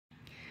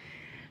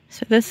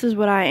So this is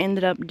what I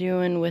ended up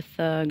doing with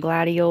the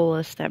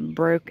gladiolus that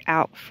broke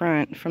out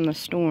front from the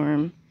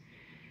storm.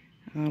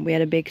 We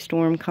had a big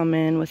storm come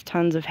in with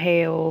tons of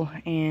hail,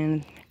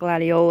 and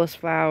gladiolus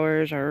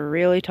flowers are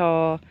really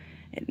tall.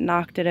 It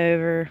knocked it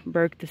over,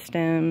 broke the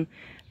stem.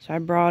 So I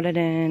brought it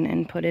in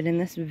and put it in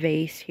this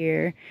vase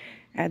here.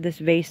 I had this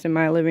vase in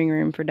my living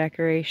room for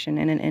decoration,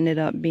 and it ended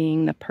up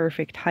being the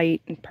perfect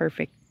height and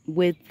perfect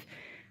width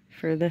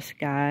for this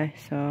guy.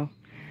 So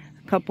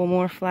a couple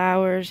more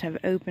flowers have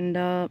opened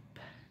up.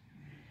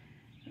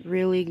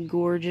 Really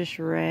gorgeous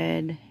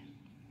red.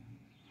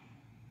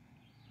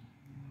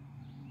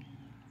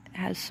 It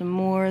has some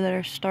more that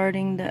are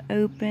starting to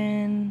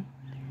open.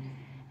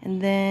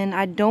 And then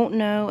I don't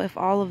know if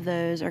all of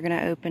those are going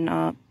to open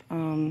up.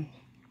 I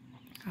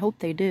hope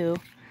they do.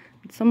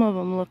 But some of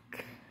them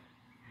look,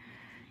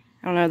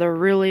 I don't know, they're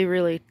really,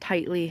 really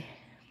tightly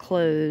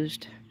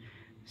closed.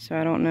 So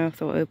I don't know if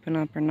they'll open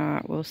up or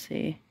not. We'll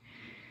see.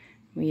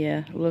 But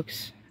yeah, it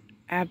looks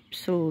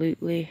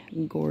absolutely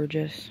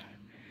gorgeous.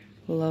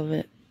 Love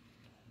it.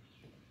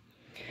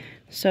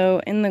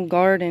 So in the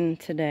garden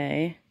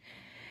today,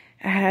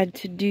 I had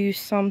to do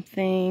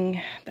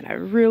something that I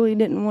really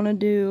didn't want to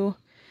do.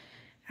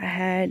 I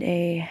had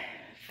a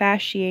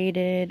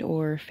fasciated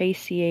or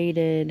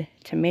fasciated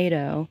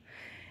tomato.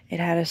 It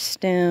had a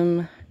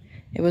stem.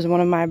 It was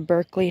one of my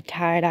Berkeley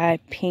tie-dye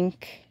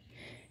pink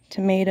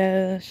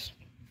tomatoes.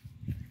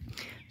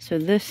 So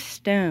this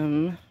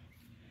stem,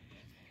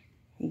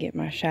 get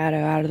my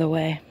shadow out of the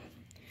way.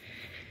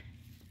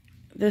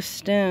 This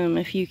stem,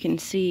 if you can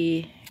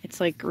see,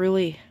 it's like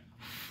really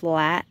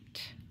flat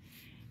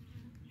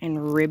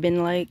and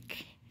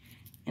ribbon-like,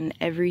 and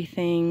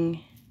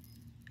everything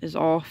is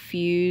all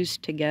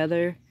fused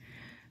together.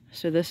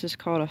 So this is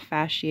called a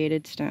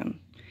fasciated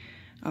stem.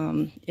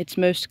 It's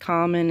most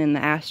common in the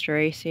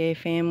Asteraceae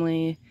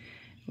family,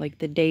 like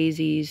the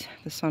daisies,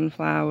 the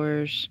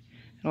sunflowers.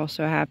 It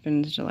also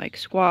happens to like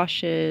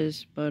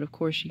squashes, but of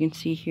course you can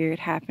see here it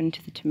happened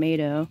to the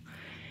tomato.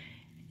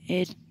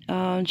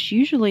 It's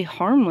usually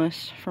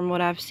harmless from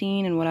what I've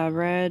seen and what I've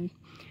read,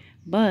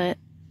 but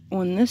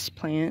on this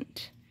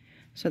plant,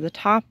 so the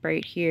top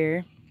right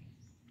here,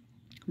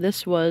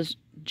 this was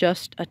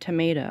just a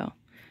tomato.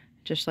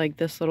 Just like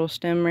this little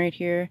stem right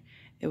here,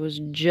 it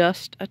was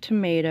just a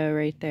tomato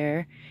right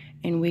there,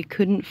 and we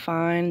couldn't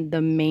find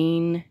the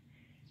main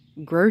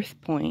growth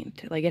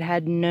point. Like, it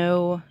had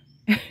no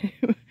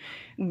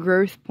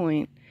growth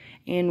point,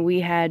 and we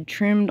had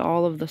trimmed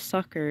all of the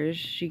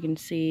suckers. You can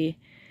see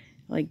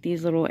like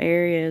these little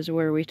areas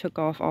where we took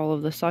off all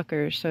of the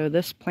suckers. So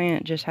this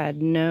plant just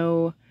had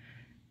nowhere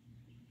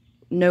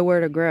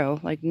to grow,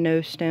 like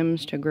no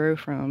stems to grow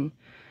from.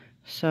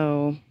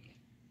 So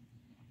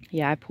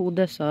yeah, I pulled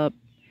this up,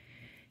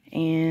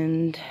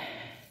 and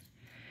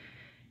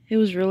it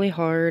was really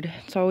hard.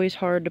 It's always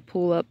hard to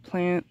pull up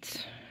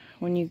plants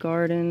when you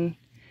garden.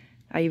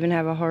 I even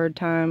have a hard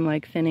time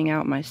like thinning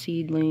out my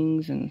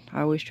seedlings, and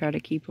I always try to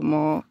keep them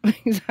all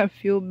because I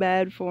feel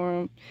bad for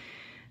them.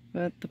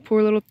 But the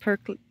poor little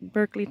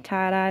Berkeley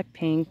tie-dye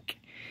pink,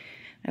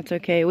 that's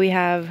okay. We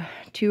have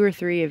 2 or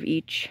 3 of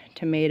each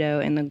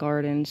tomato in the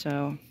garden,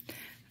 so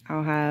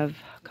I'll have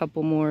a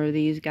couple more of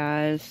these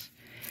guys.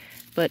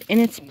 But in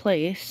its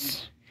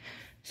place,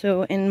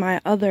 so in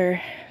my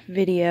other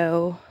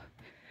video,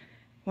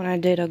 when I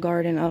did a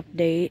garden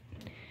update,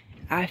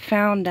 I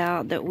found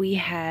out that we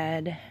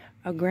had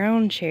a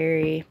ground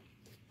cherry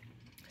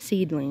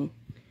seedling,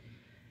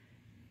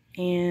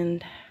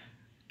 and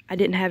I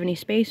didn't have any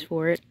space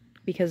for it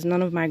because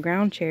none of my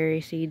ground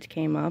cherry seeds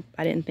came up.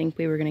 I didn't think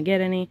we were going to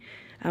get any.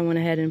 I went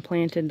ahead and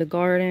planted the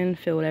garden,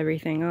 filled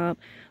everything up.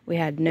 We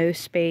had no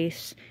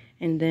space,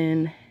 and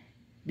then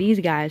these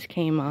guys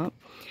came up,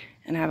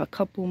 and I have a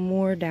couple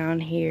more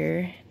down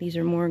here. These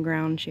are more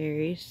ground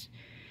cherries.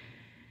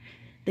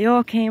 They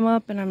all came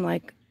up, and I'm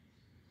like,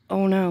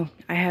 oh no,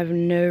 I have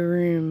no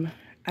room.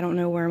 I don't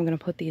know where I'm going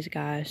to put these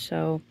guys.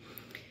 So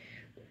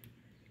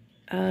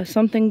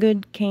something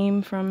good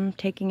came from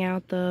taking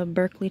out the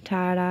Berkeley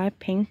tie-dye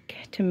pink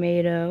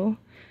tomato.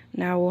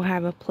 Now we'll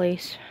have a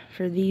place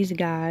for these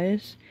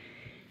guys,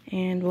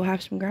 and we'll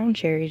have some ground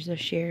cherries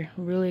this year.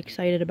 I'm really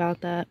excited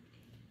about that.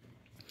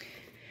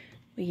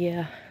 But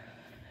yeah,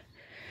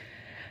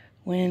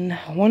 when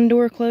one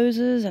door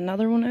closes,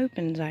 another one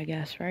opens, I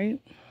guess, right?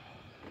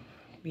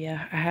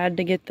 Yeah, I had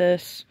to get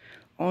this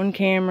on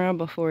camera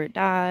before it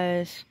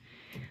dies.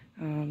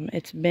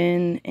 It's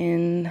been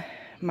in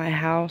my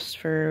house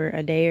for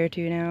a day or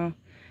two now,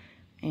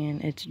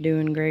 and it's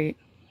doing great.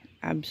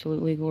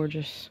 Absolutely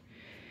gorgeous.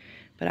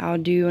 But I'll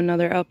do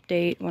another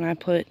update when I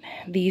put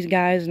these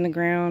guys in the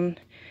ground.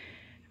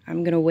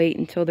 I'm gonna wait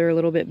until they're a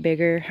little bit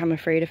bigger. I'm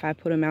afraid if I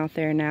put them out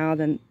there now,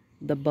 then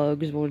the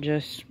bugs will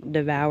just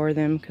devour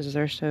them because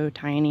they're so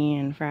tiny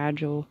and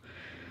fragile.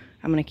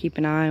 I'm gonna keep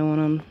an eye on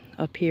them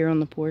up here on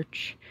the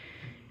porch.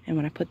 And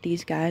when I put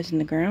these guys in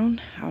the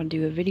ground, I'll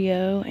do a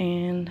video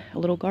and a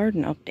little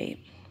garden update.